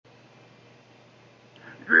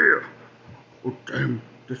Oh damn,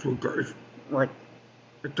 this one guys. What?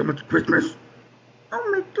 It's almost Christmas.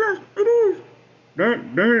 Oh my gosh, it is. That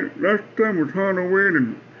last time was Halloween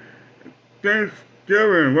and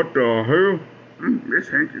Thanksgiving. What the hell? Yes,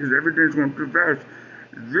 Hank, because everything's going too fast.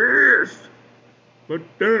 Yes! But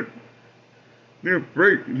they're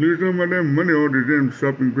afraid to lose some of their money on the damn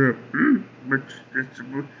shopping crap. But it's,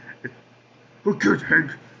 who cares,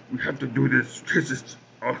 Hank? We have to do this. This is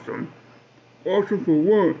awesome. Awesome for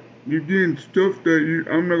what? You getting stuff that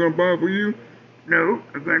I'm not gonna buy for you? No,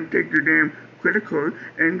 I'm gonna take your damn credit card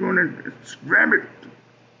and gonna grab it.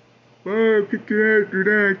 Oh, kick your ass to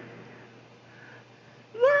that.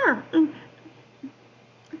 Yeah, and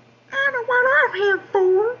I know what I'm here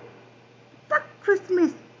for. Fuck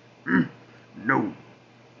Christmas. No,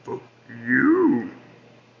 fuck you.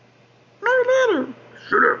 Maybe later.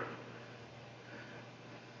 Shut up.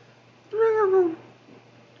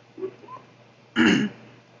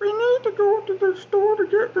 We need to go to the store to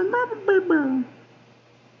get the wrapping paper.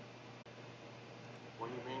 What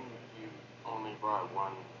do you mean you only brought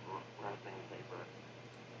one wrapping paper?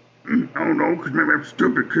 I don't know, because maybe I'm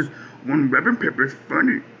stupid, because one wrapping paper is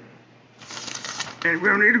funny. And we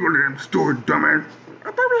don't need to go to that store, dumbass.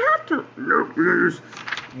 I thought we had to. No, we're gonna use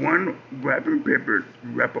one wrapping paper to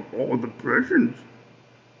wrap up all the presents.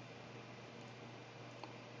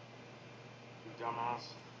 You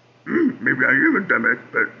dumbass. Maybe I am a dumbass,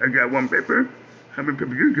 but I got one paper. How many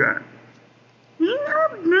paper you got? You know,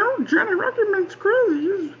 no, Johnny Rockerman's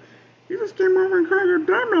crazy. He just came over and called you a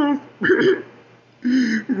dumbass.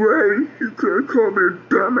 Ray, you can't call me a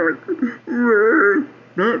dumbass. Ray.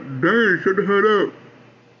 Not dang, shut the hell up.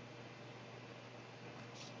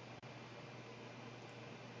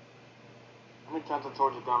 How many times I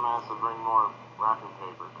told you dumbass to bring more wrapping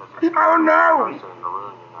paper? Because Oh no! in the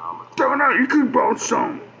room, you know. Don't know, you could borrow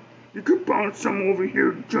some. You could borrow some over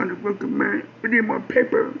here, Johnny Rockerman. We need more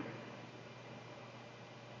paper.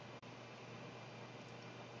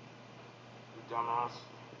 You dumbass.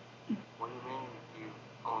 What do you mean you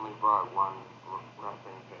only brought one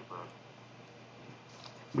wrapping paper?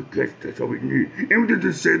 Because that's all we need. And we can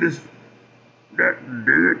just say this. That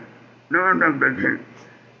did it. No, I'm not that hate.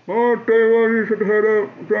 Oh, tell you what, you should head up.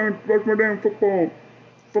 I'm trying to watch my damn football.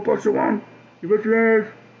 Football so on. You bet your ass.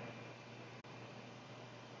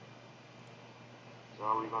 So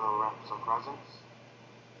are we gonna wrap some presents?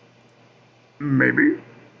 Maybe.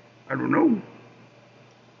 I don't know.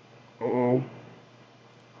 Uh-oh.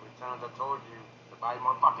 How many times I told you to buy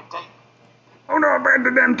more fucking tape? Oh no, I ran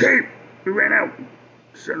the damn tape. We ran out.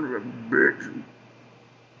 Son of a bitch.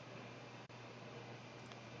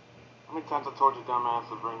 How many times I told you dumbass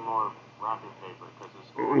to bring more wrapping paper? Because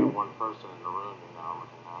there's only one person in the room, you know,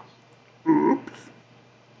 looking ass. Oops.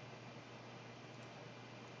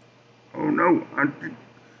 Oh no,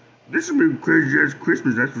 this will be crazy as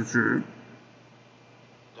Christmas, that's for sure.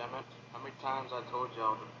 Damn it. How many times I told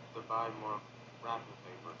y'all to buy more wrapping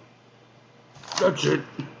paper? That's it.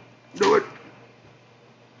 Do it.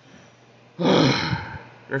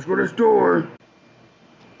 Let's go to the store.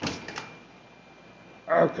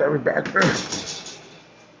 Okay, we're back.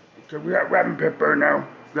 Okay, we got wrapping paper now.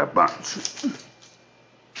 We got bunch.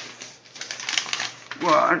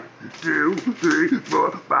 1, 2, 3,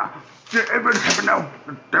 4, 5. Shit, everybody's happy now.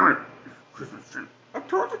 Damn it. Christmas shit. I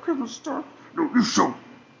told you Christmas stuff. No, you show.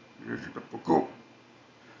 You shut the fuck up.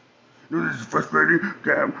 No, this is frustrating.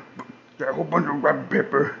 Got a whole bunch of wrapping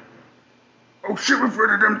paper. Oh shit, we're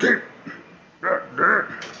afraid of them tape. That.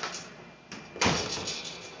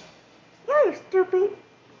 Yeah, you stupid.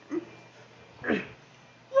 Yeah,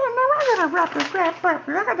 no, I gotta wrap the crap up. I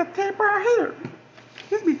got the tape right here.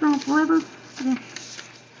 This be gone forever.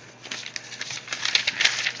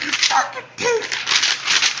 Fucking tape.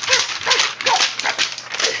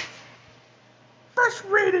 First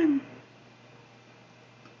reading.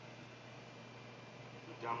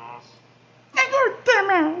 You dumbass. Now you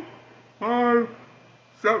dumbass. Oh,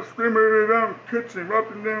 stop screaming in the damn kitchen,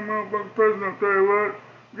 wrapping damn motherfucking present. I'll tell you what.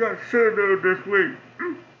 We got shit to do this week.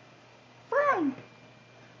 Fine.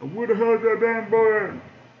 And where the hell's that damn boy at?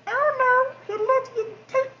 I don't know. He lets you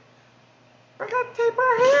tape. I got tape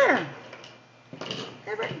right here.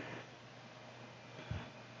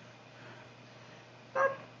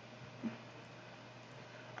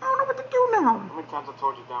 I don't know what to do now. How many times I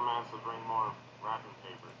told you dumbass to bring more wrapping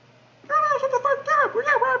paper? No, shut the fuck up. We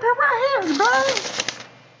got wrap paper right here, man.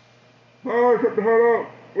 Oh, shut the hell up.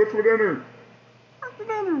 What's for dinner? What's for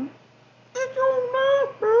dinner? It's your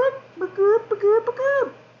nice, bud. Ba-good.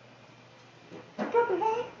 What's up,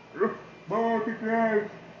 hey? Boy, kick your ass.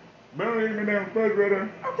 Better eat me damn refrigerator.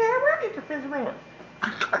 Okay, I will get the refrigerator.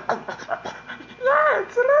 Yeah,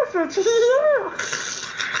 it's delicious. presents. Yeah.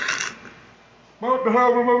 What the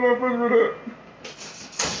hell was my refrigerator?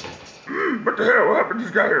 What the hell? What happened to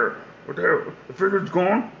this guy here? What the hell? The refrigerator's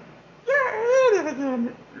gone? Yeah, I ate it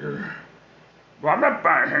again. Yeah. Well, I'm not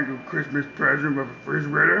buying Hank a Christmas present with a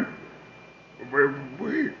refrigerator.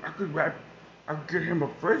 Wait, I could get him a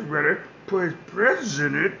refrigerator, put his presents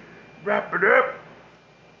in it, wrap it up.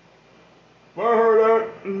 Well, I heard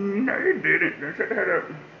that. No, you didn't. Now shut that up.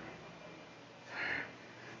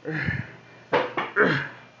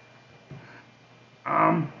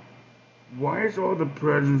 Why is all the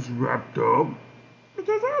presents wrapped up?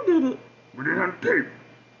 Because I did it. We didn't have tape.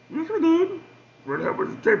 Yes, we did. Where the hell was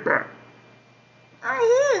the tape at?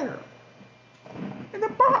 Right here. In the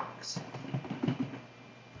box.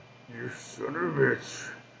 You son of a bitch.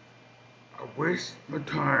 I waste my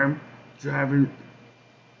time driving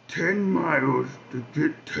 10 miles to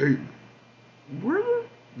get tape. Were you?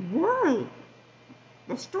 Why?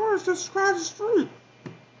 The store is just across the street.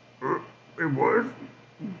 It was?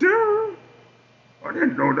 Duh. I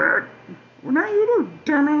didn't know that. Well, now you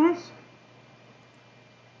do, dumbass.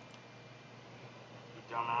 You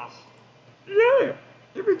dumbass. Yeah.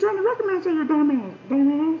 You be trying to recommend to your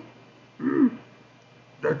dumbass.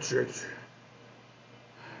 That's it.